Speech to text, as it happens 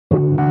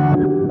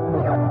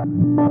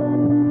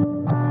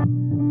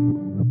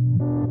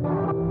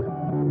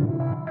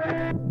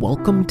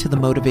Welcome to The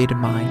Motivated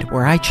Mind,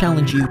 where I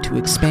challenge you to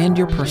expand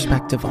your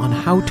perspective on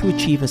how to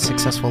achieve a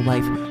successful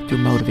life through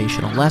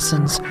motivational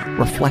lessons,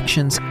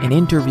 reflections, and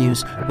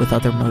interviews with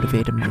other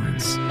motivated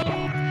minds.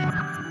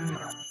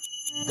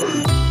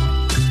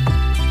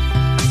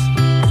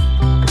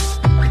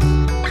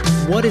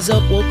 What is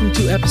up? Welcome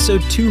to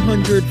episode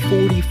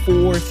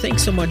 244.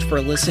 Thanks so much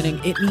for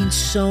listening. It means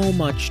so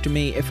much to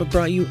me. If it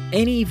brought you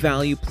any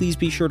value, please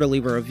be sure to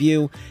leave a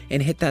review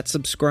and hit that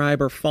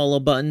subscribe or follow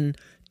button.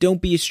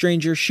 Don't be a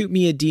stranger. Shoot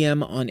me a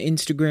DM on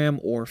Instagram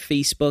or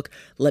Facebook.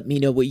 Let me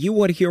know what you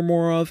want to hear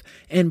more of.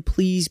 And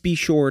please be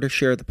sure to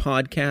share the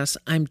podcast.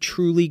 I'm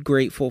truly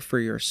grateful for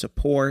your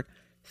support.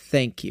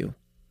 Thank you.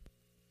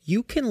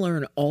 You can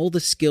learn all the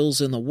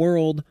skills in the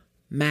world,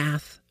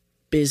 math,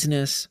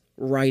 business,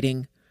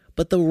 writing,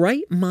 but the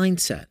right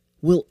mindset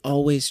will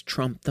always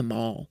trump them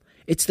all.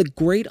 It's the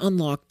great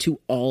unlock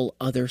to all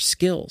other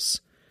skills.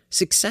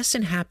 Success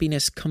and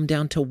happiness come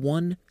down to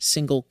one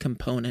single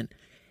component,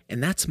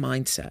 and that's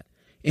mindset.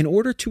 In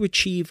order to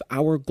achieve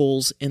our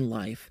goals in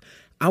life,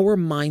 our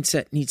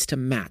mindset needs to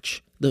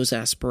match those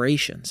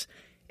aspirations.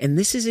 And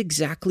this is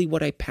exactly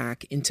what I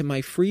pack into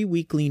my free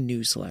weekly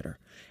newsletter.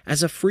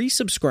 As a free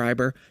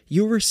subscriber,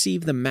 you'll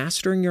receive the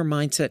Mastering Your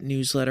Mindset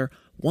newsletter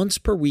once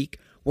per week,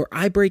 where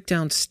I break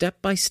down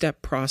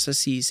step-by-step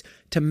processes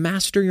to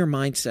master your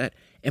mindset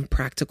and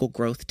practical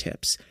growth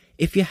tips.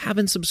 If you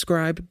haven't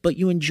subscribed, but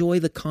you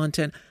enjoy the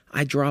content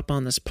I drop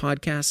on this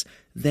podcast,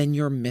 then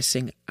you're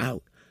missing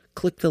out.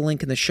 Click the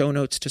link in the show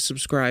notes to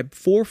subscribe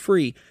for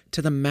free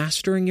to the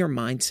Mastering Your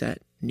Mindset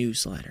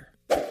newsletter.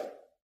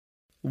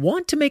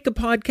 Want to make a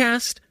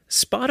podcast?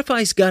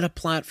 Spotify's got a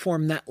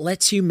platform that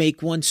lets you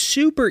make one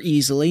super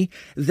easily,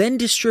 then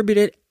distribute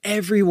it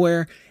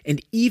everywhere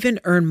and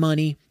even earn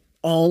money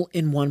all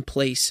in one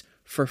place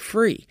for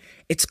free.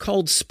 It's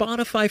called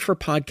Spotify for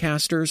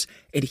Podcasters,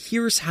 and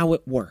here's how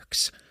it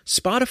works.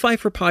 Spotify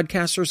for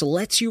Podcasters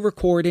lets you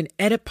record and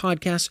edit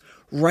podcasts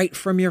right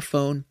from your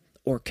phone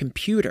or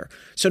computer.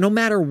 So no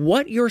matter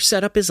what your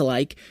setup is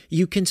like,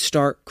 you can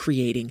start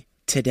creating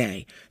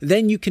today.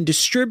 Then you can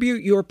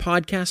distribute your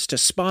podcast to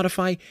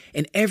Spotify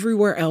and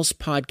everywhere else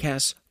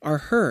podcasts are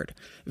heard.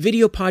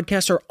 Video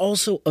podcasts are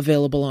also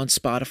available on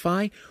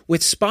Spotify.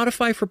 With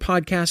Spotify for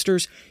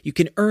Podcasters, you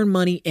can earn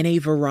money in a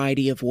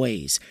variety of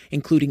ways,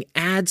 including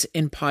ads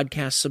and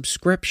podcast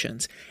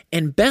subscriptions.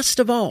 And best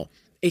of all,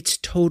 it's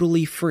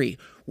totally free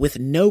with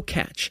no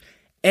catch.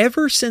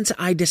 Ever since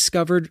I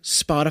discovered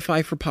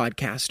Spotify for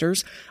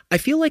Podcasters, I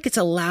feel like it's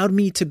allowed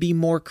me to be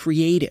more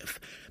creative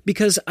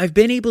because I've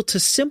been able to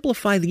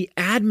simplify the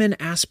admin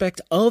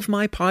aspect of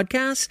my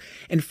podcast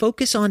and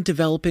focus on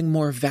developing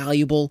more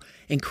valuable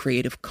and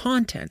creative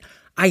content.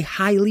 I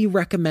highly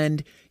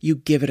recommend you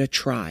give it a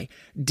try.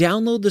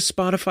 Download the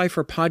Spotify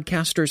for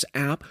Podcasters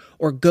app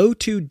or go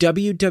to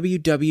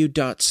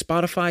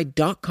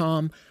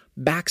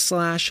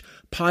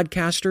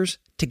www.spotify.com/podcasters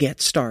to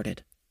get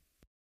started.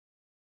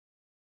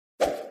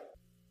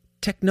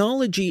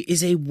 Technology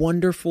is a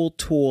wonderful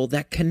tool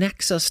that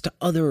connects us to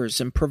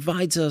others and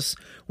provides us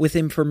with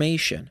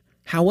information.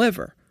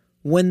 However,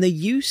 when the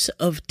use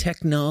of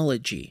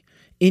technology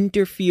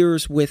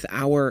interferes with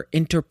our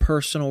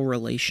interpersonal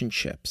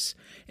relationships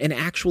and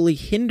actually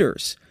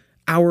hinders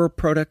our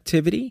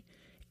productivity,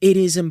 it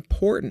is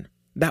important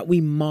that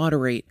we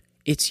moderate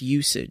its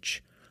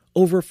usage.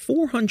 Over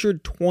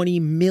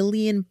 420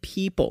 million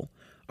people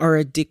are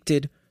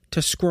addicted to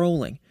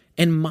scrolling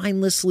and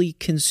mindlessly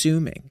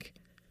consuming,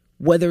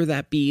 whether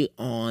that be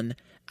on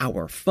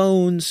our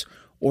phones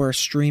or a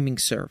streaming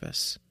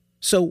service.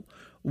 So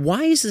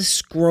why is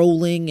this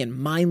scrolling and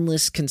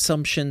mindless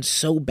consumption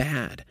so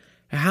bad?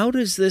 How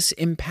does this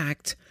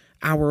impact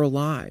our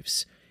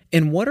lives?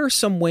 And what are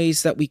some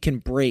ways that we can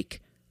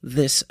break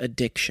this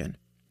addiction?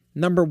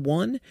 Number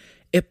one,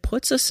 it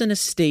puts us in a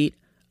state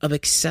of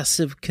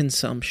excessive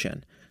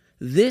consumption.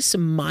 This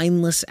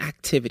mindless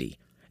activity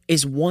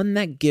is one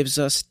that gives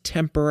us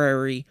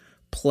temporary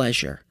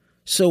pleasure.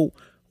 So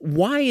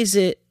why is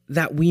it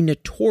that we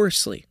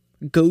notoriously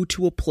go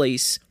to a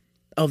place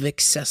of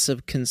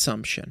excessive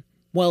consumption?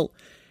 Well,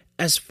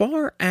 as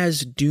far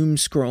as doom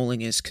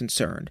scrolling is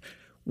concerned,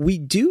 we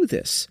do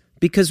this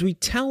because we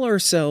tell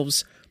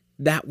ourselves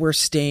that we're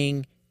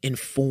staying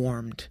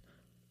informed.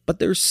 But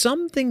there's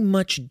something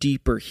much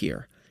deeper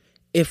here.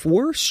 If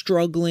we're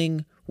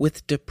struggling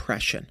with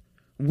depression,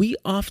 we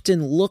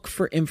often look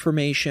for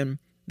information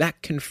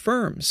that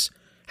confirms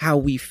how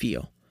we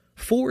feel.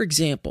 For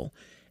example,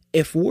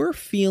 if we're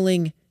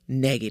feeling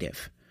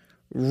negative,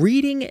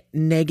 reading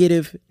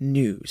negative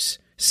news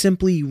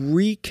simply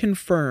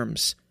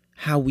reconfirms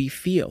how we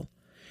feel.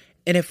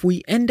 And if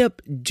we end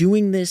up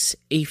doing this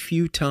a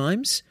few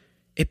times,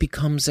 it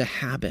becomes a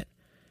habit.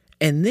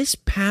 And this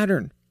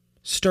pattern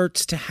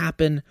starts to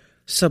happen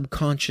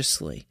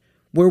subconsciously,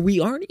 where we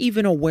aren't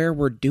even aware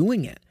we're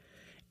doing it.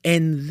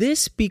 And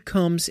this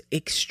becomes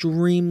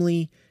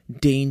extremely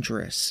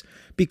dangerous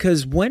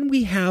because when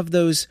we have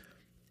those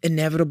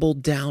inevitable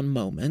down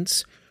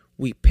moments,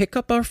 we pick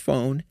up our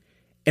phone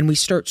and we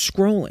start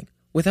scrolling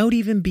without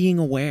even being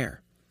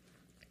aware.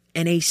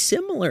 And a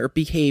similar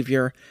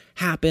behavior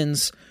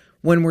happens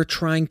when we're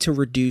trying to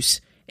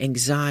reduce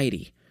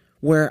anxiety,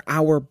 where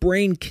our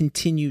brain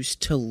continues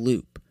to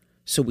loop.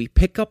 So we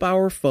pick up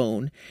our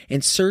phone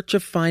in search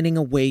of finding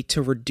a way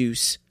to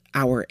reduce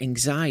our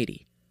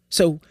anxiety.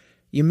 So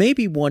you may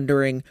be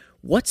wondering,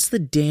 what's the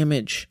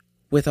damage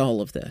with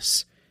all of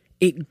this?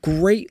 It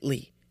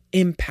greatly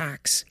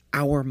impacts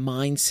our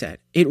mindset.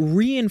 It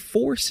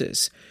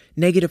reinforces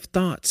negative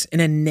thoughts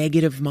and a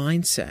negative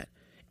mindset.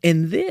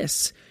 And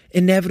this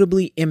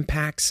inevitably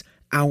impacts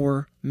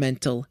our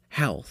mental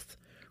health.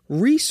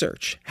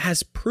 Research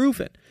has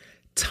proven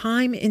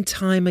time and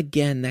time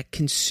again that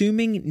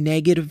consuming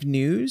negative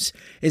news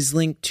is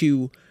linked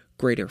to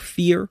greater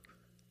fear,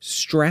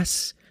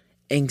 stress,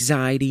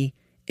 anxiety,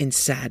 and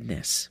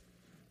sadness.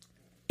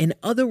 In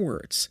other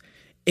words,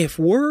 if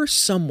we're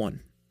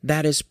someone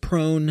that is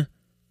prone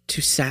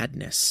to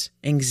sadness,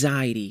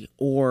 anxiety,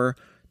 or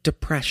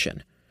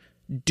depression,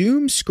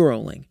 doom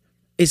scrolling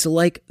is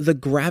like the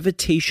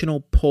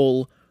gravitational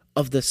pull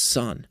of the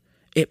sun.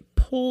 It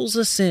pulls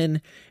us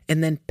in,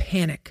 and then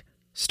panic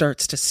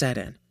starts to set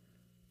in.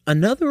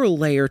 Another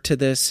layer to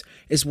this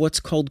is what's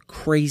called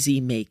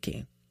crazy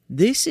making.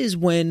 This is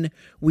when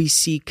we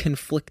see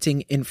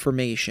conflicting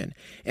information,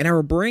 and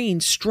our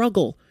brains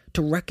struggle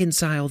to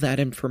reconcile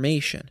that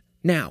information.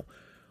 Now,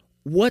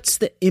 what's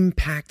the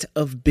impact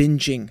of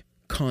binging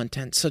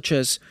content such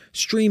as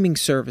streaming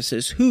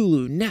services,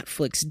 Hulu,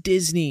 Netflix,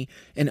 Disney,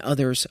 and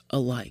others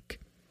alike?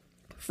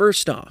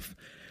 First off,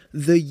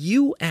 the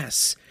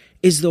U.S.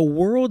 is the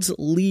world's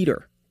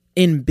leader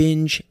in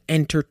binge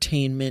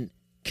entertainment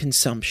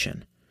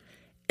consumption.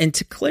 And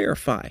to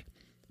clarify,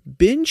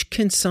 binge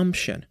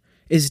consumption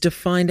is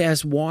defined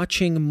as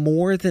watching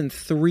more than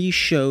 3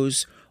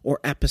 shows or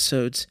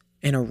episodes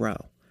in a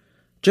row.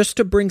 Just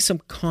to bring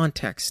some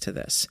context to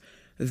this,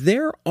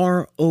 there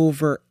are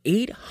over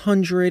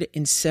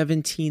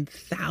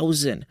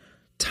 817,000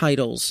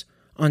 titles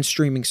on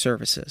streaming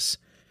services,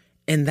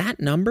 and that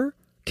number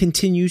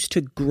continues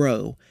to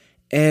grow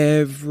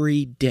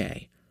every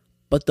day.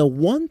 But the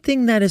one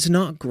thing that is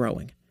not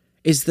growing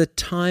is the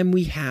time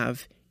we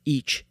have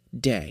each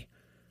day.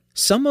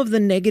 Some of the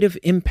negative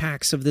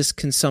impacts of this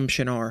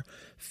consumption are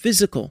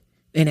physical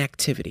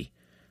inactivity,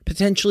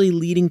 potentially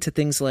leading to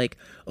things like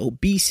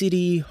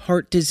obesity,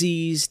 heart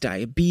disease,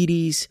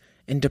 diabetes,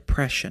 and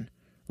depression.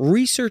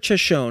 Research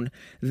has shown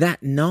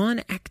that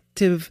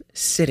non-active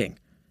sitting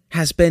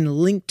has been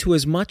linked to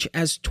as much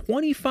as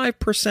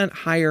 25%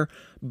 higher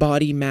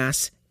body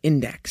mass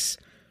index.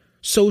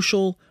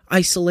 Social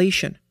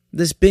isolation.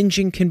 This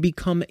binging can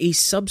become a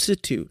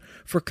substitute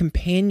for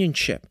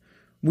companionship.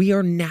 We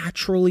are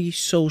naturally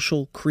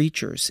social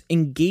creatures.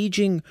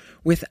 Engaging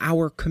with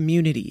our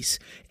communities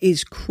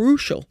is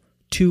crucial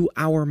to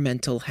our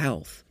mental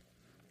health.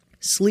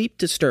 Sleep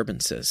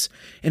disturbances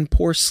and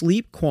poor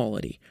sleep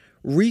quality.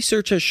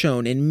 Research has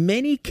shown in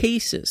many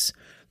cases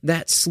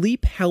that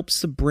sleep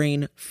helps the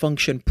brain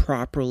function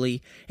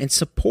properly and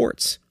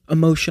supports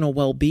emotional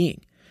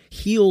well-being,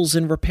 heals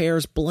and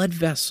repairs blood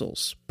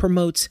vessels,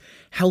 promotes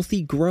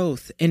healthy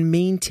growth, and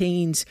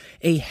maintains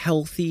a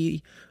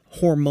healthy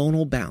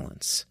hormonal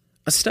balance.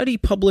 A study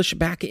published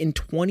back in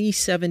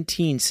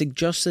 2017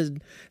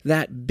 suggested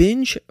that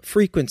binge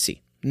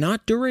frequency,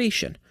 not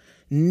duration,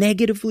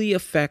 negatively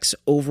affects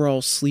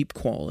overall sleep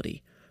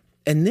quality.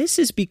 And this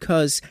is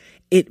because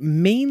it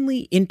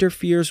mainly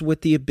interferes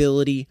with the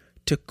ability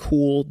to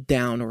cool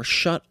down or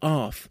shut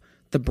off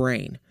the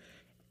brain.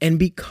 And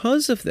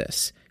because of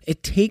this,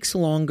 it takes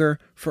longer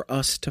for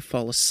us to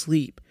fall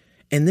asleep.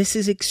 And this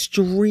is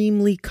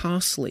extremely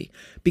costly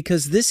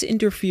because this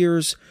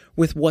interferes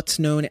with what's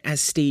known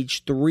as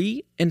stage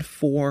 3 and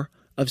 4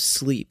 of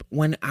sleep,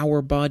 when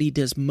our body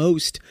does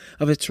most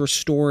of its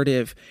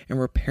restorative and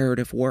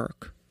reparative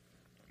work.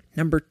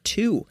 Number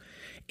 2,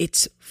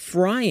 it's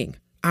frying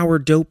our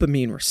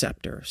dopamine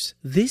receptors.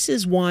 This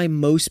is why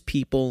most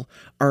people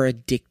are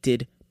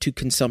addicted to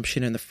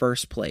consumption in the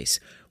first place.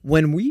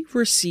 When we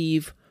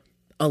receive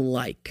a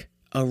like,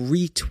 a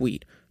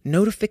retweet,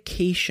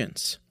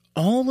 notifications,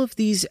 all of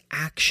these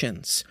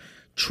actions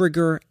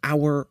trigger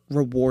our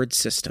reward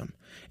system.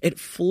 It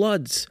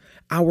floods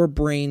our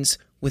brains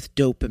with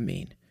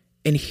dopamine.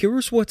 And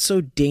here's what's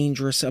so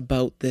dangerous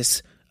about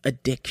this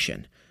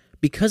addiction.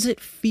 Because it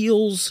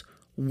feels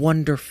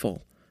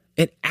wonderful,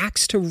 it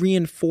acts to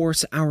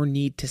reinforce our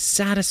need to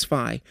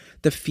satisfy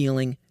the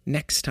feeling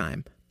next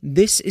time.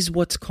 This is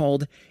what's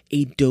called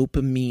a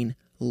dopamine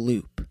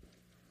loop,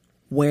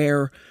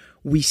 where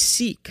we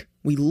seek,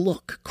 we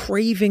look,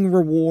 craving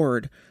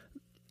reward,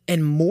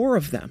 and more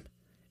of them.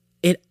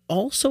 It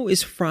also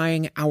is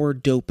frying our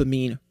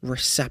dopamine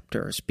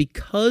receptors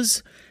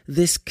because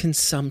this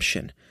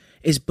consumption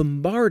is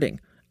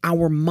bombarding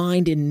our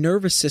mind and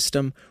nervous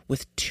system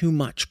with too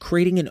much,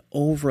 creating an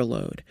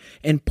overload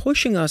and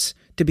pushing us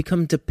to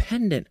become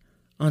dependent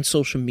on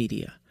social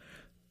media.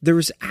 There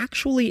is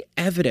actually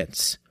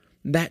evidence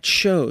that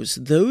shows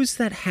those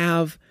that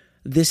have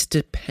this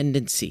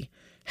dependency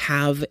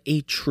have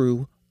a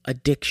true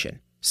addiction,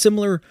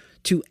 similar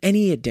to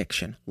any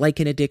addiction, like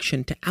an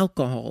addiction to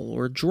alcohol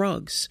or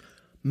drugs.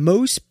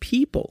 Most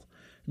people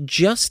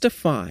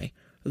justify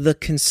the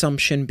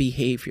consumption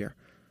behavior,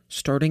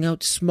 starting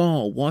out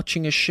small,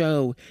 watching a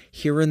show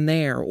here and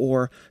there,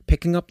 or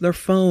picking up their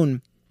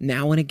phone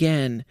now and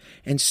again,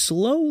 and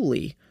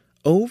slowly,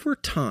 over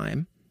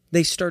time,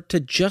 they start to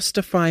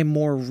justify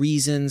more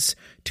reasons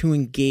to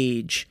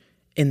engage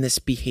in this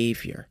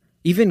behavior.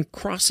 Even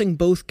crossing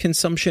both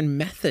consumption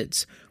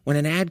methods when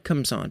an ad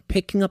comes on,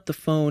 picking up the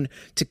phone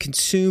to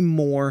consume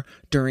more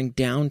during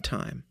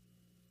downtime.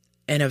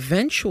 And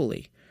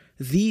eventually,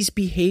 these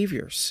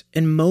behaviors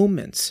and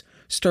moments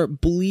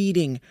start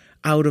bleeding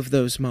out of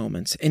those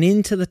moments and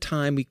into the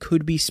time we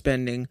could be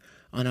spending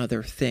on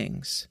other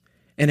things.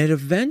 And it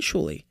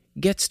eventually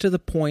gets to the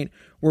point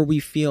where we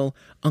feel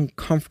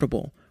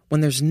uncomfortable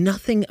when there's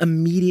nothing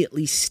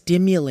immediately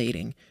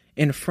stimulating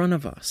in front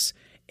of us.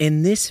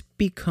 And this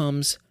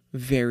becomes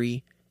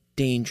very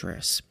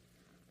dangerous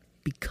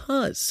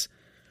because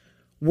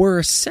we're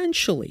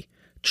essentially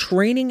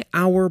training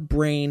our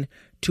brain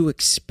to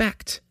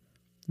expect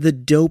the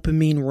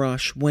dopamine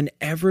rush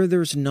whenever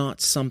there's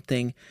not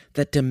something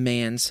that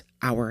demands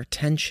our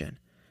attention.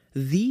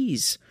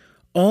 These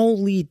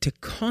all lead to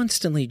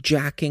constantly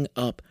jacking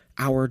up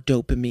our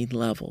dopamine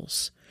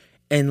levels.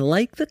 And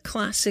like the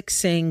classic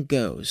saying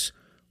goes,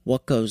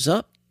 what goes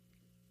up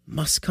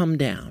must come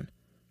down.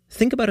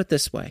 Think about it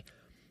this way.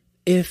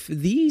 If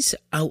these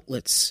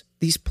outlets,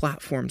 these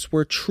platforms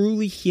were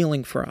truly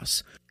healing for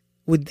us,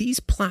 would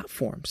these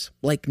platforms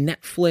like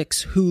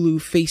Netflix, Hulu,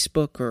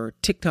 Facebook, or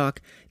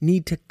TikTok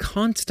need to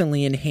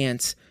constantly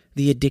enhance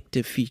the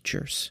addictive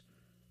features?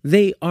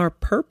 They are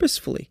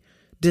purposefully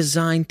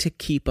designed to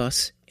keep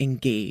us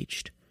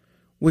engaged,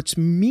 which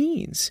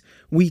means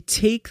we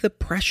take the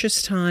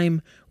precious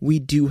time we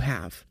do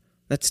have,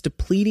 that's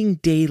depleting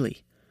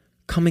daily,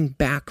 coming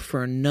back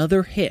for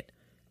another hit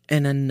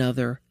and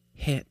another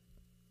hit.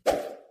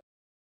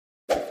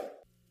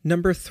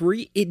 Number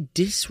 3, it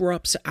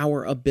disrupts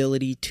our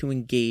ability to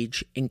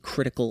engage in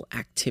critical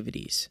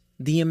activities.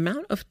 The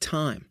amount of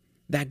time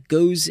that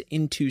goes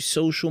into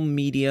social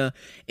media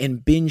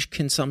and binge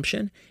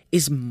consumption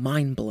is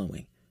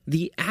mind-blowing.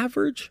 The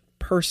average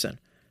person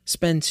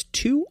spends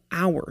 2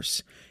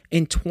 hours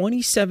and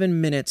 27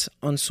 minutes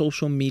on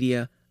social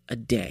media a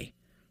day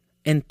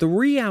and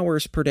 3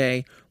 hours per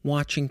day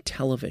watching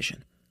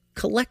television.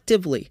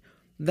 Collectively,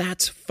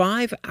 that's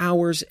 5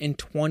 hours and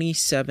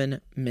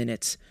 27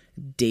 minutes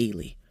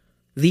daily.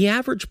 The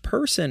average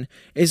person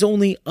is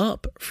only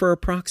up for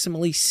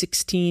approximately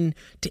 16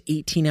 to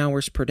 18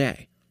 hours per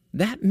day.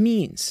 That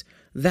means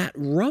that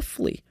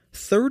roughly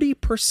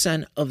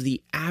 30% of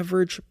the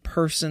average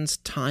person's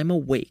time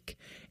awake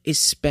is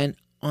spent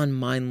on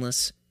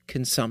mindless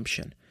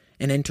consumption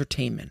and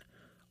entertainment.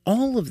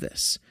 All of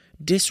this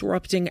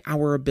disrupting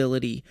our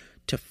ability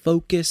to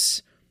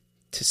focus,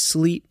 to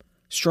sleep,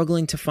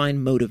 struggling to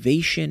find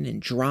motivation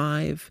and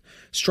drive,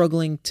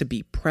 struggling to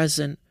be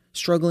present,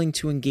 struggling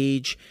to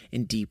engage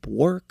in deep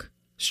work,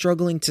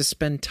 struggling to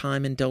spend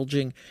time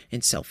indulging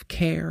in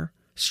self-care,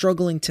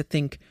 struggling to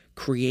think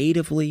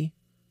creatively.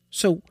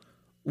 So,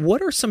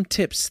 what are some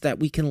tips that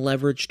we can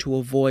leverage to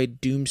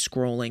avoid doom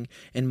scrolling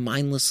and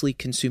mindlessly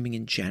consuming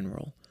in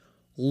general?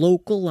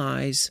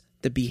 Localize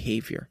the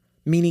behavior,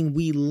 meaning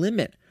we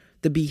limit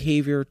the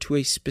behavior to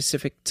a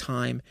specific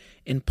time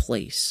and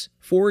place.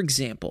 For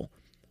example,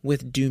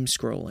 with doom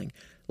scrolling,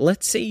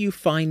 let's say you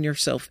find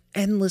yourself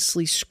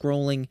endlessly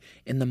scrolling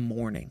in the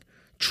morning.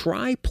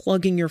 Try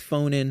plugging your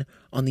phone in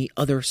on the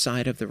other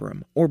side of the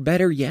room, or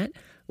better yet,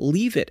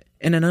 leave it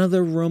in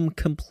another room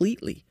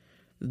completely.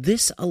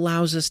 This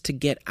allows us to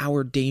get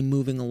our day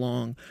moving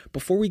along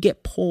before we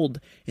get pulled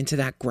into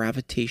that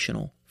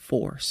gravitational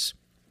force.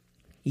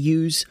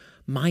 Use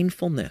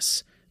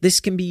mindfulness. This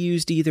can be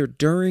used either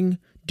during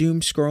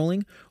doom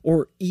scrolling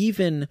or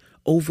even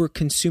over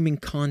consuming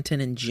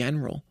content in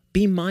general.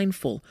 Be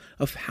mindful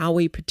of how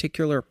a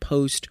particular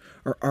post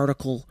or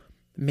article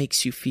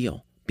makes you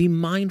feel. Be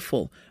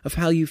mindful of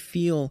how you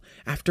feel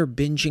after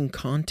binging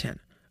content.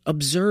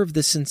 Observe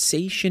the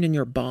sensation in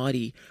your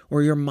body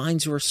or your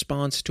mind's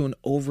response to an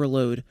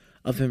overload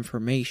of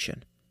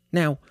information.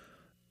 Now,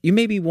 you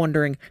may be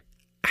wondering,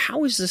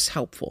 how is this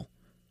helpful?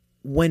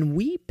 When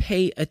we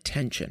pay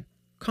attention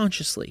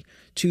consciously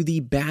to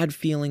the bad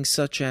feelings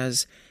such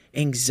as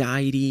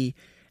anxiety,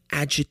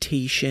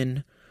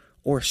 agitation,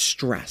 or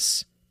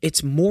stress,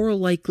 it's more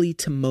likely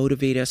to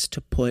motivate us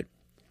to put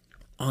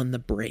on the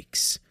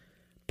brakes.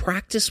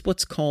 Practice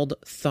what's called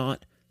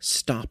thought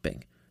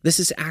stopping. This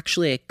is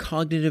actually a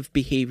cognitive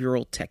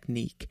behavioral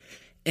technique,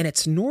 and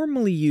it's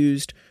normally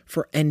used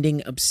for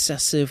ending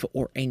obsessive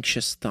or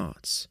anxious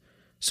thoughts.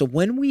 So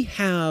when we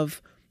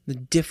have the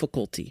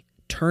difficulty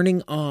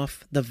turning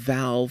off the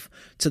valve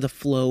to the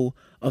flow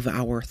of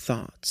our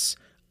thoughts,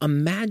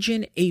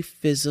 imagine a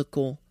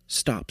physical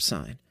stop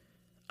sign.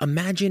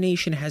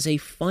 Imagination has a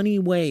funny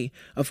way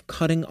of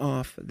cutting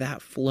off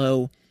that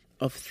flow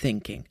of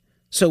thinking.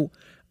 So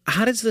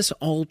how does this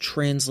all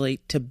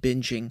translate to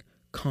binging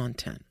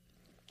content?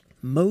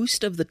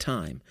 Most of the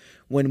time,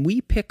 when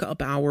we pick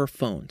up our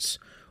phones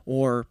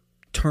or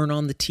turn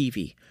on the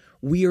TV,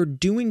 we are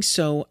doing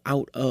so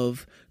out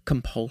of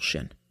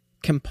compulsion.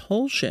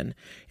 Compulsion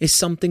is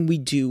something we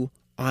do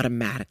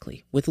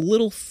automatically, with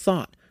little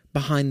thought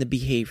behind the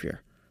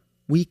behavior.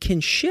 We can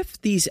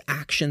shift these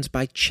actions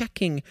by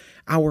checking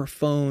our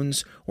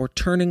phones or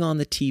turning on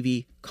the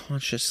TV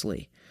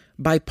consciously,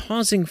 by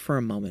pausing for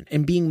a moment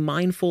and being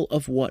mindful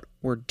of what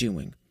we're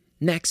doing.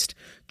 Next,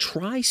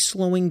 try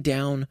slowing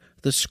down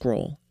the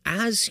scroll.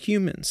 As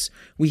humans,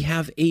 we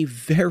have a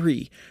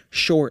very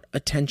short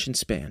attention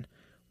span.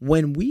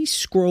 When we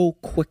scroll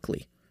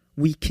quickly,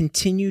 we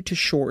continue to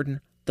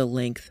shorten the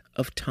length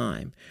of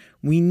time.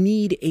 We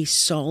need a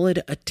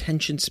solid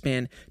attention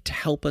span to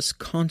help us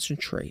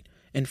concentrate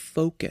and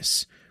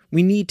focus.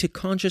 We need to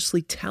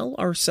consciously tell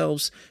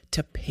ourselves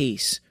to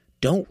pace,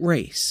 don't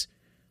race.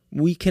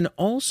 We can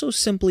also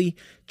simply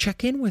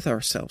check in with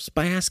ourselves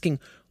by asking,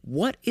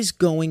 what is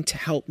going to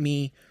help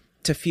me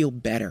to feel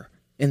better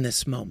in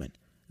this moment?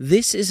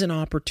 This is an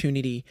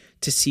opportunity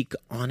to seek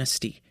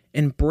honesty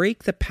and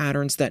break the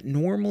patterns that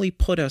normally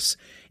put us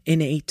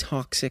in a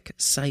toxic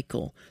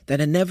cycle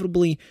that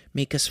inevitably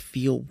make us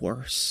feel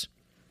worse.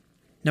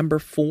 Number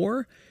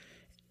 4,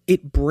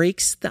 it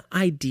breaks the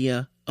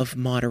idea of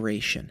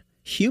moderation.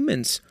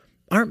 Humans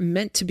aren't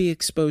meant to be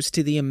exposed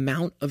to the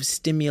amount of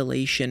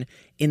stimulation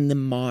in the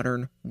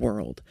modern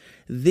world.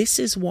 This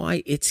is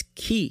why it's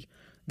key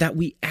that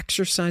we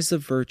exercise the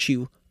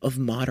virtue of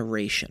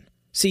moderation.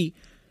 See,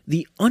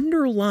 the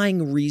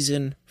underlying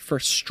reason for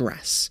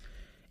stress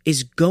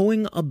is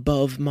going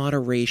above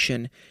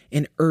moderation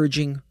and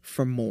urging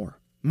for more.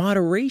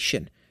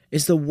 Moderation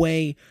is the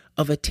way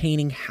of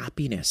attaining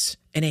happiness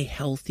and a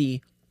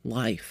healthy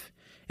life.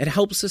 It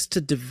helps us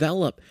to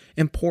develop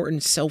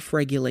important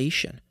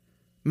self-regulation.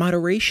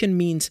 Moderation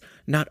means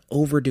not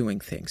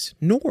overdoing things,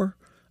 nor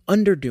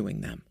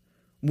underdoing them.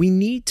 We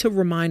need to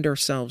remind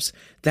ourselves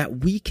that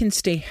we can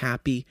stay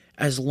happy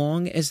as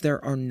long as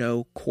there are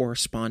no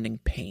corresponding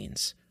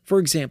pains. For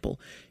example,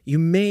 you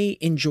may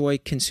enjoy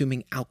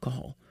consuming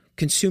alcohol.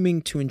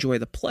 Consuming to enjoy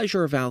the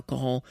pleasure of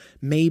alcohol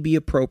may be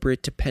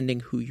appropriate depending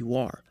who you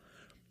are.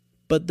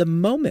 But the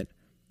moment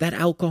that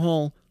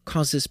alcohol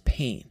causes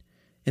pain,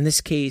 in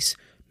this case,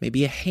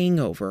 maybe a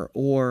hangover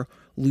or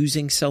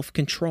losing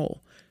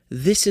self-control,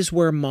 this is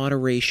where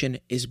moderation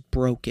is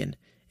broken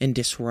and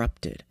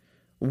disrupted.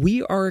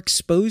 We are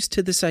exposed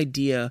to this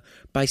idea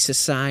by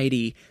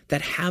society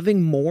that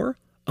having more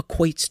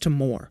equates to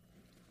more.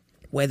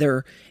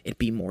 Whether it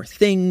be more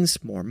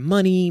things, more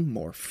money,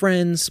 more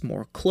friends,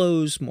 more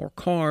clothes, more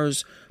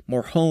cars,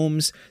 more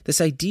homes, this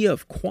idea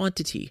of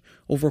quantity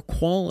over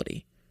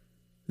quality.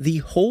 The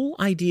whole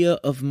idea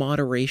of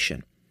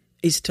moderation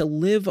is to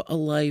live a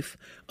life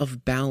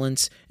of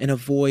balance and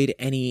avoid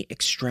any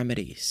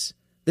extremities.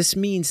 This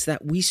means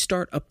that we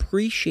start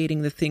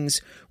appreciating the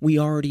things we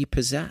already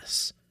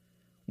possess.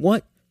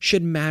 What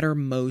should matter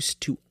most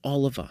to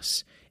all of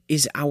us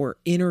is our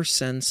inner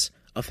sense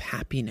of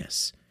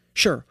happiness.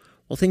 Sure,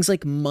 well, things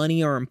like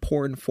money are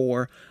important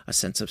for a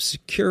sense of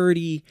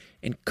security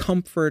and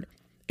comfort.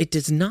 It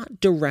does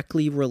not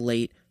directly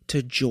relate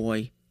to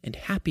joy and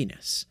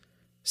happiness.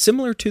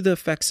 Similar to the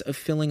effects of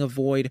filling a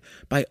void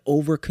by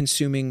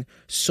over-consuming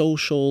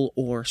social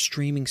or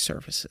streaming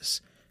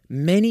services,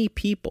 many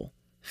people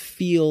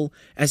feel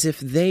as if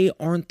they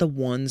aren't the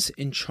ones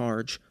in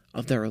charge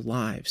of their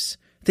lives,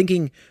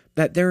 thinking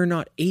that they're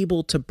not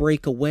able to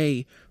break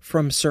away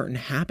from certain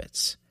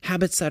habits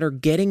that are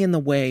getting in the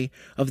way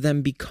of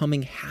them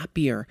becoming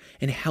happier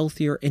and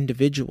healthier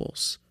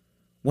individuals.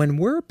 When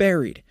we're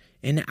buried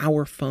in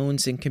our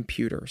phones and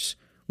computers,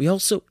 we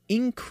also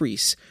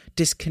increase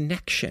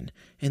disconnection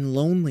and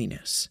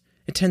loneliness.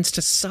 It tends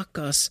to suck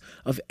us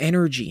of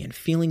energy and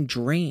feeling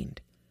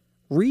drained.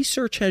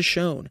 Research has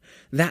shown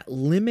that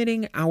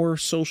limiting our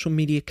social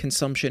media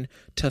consumption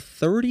to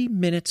 30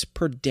 minutes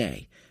per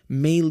day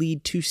may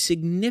lead to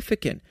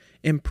significant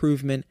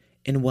improvement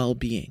in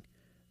well-being.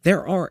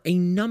 There are a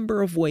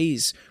number of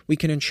ways we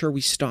can ensure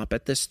we stop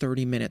at this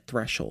 30-minute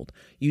threshold.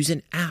 Use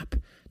an app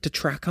to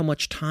track how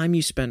much time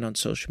you spend on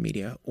social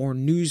media or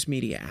news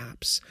media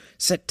apps.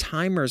 Set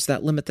timers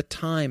that limit the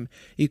time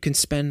you can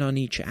spend on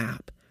each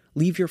app.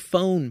 Leave your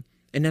phone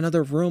in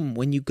another room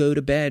when you go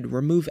to bed.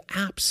 Remove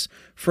apps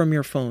from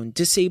your phone.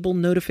 Disable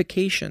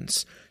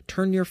notifications.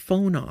 Turn your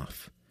phone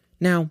off.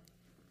 Now,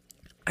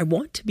 I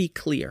want to be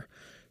clear.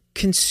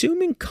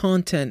 Consuming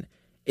content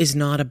is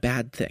not a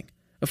bad thing.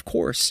 Of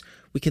course,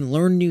 we can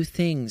learn new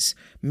things,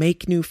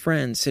 make new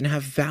friends, and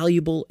have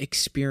valuable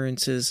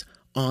experiences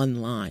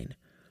online.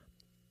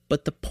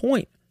 But the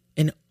point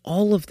in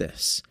all of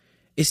this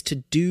is to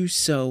do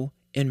so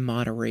in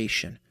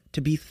moderation,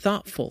 to be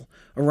thoughtful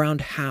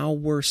around how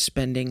we're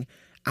spending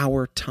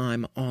our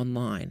time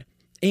online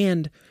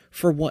and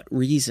for what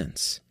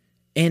reasons,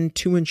 and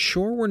to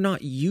ensure we're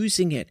not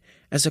using it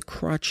as a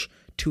crutch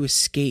to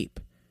escape.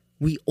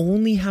 We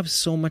only have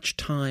so much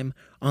time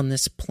on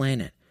this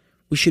planet.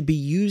 We should be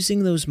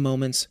using those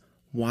moments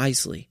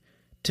wisely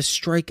to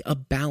strike a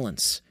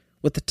balance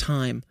with the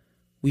time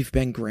we've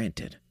been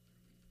granted.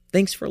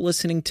 Thanks for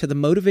listening to The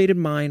Motivated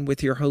Mind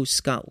with your host,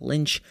 Scott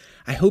Lynch.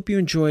 I hope you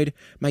enjoyed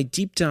my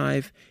deep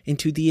dive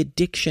into the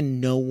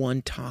addiction no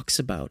one talks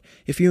about.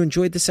 If you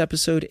enjoyed this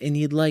episode and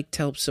you'd like to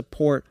help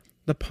support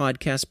the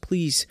podcast,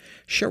 please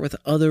share with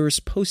others,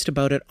 post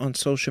about it on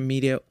social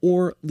media,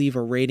 or leave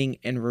a rating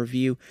and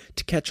review.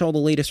 To catch all the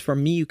latest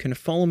from me, you can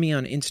follow me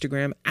on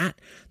Instagram at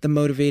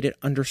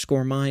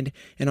 @themotivated_mind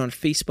and on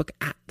Facebook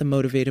at The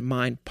Motivated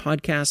Mind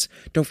Podcast.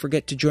 Don't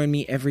forget to join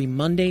me every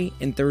Monday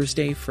and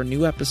Thursday for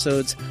new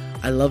episodes.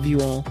 I love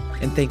you all,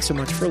 and thanks so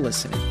much for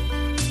listening.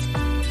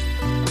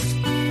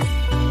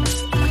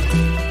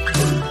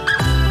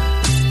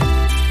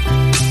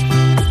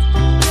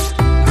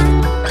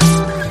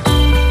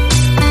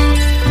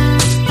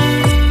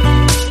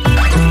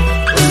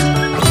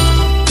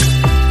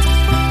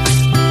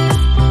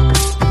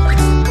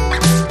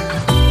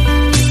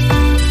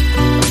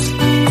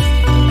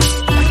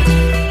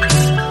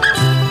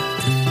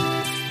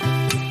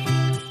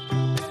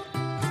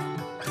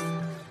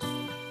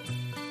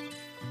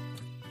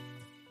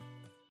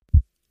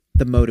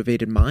 The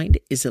Motivated Mind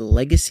is a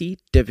legacy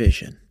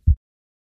division.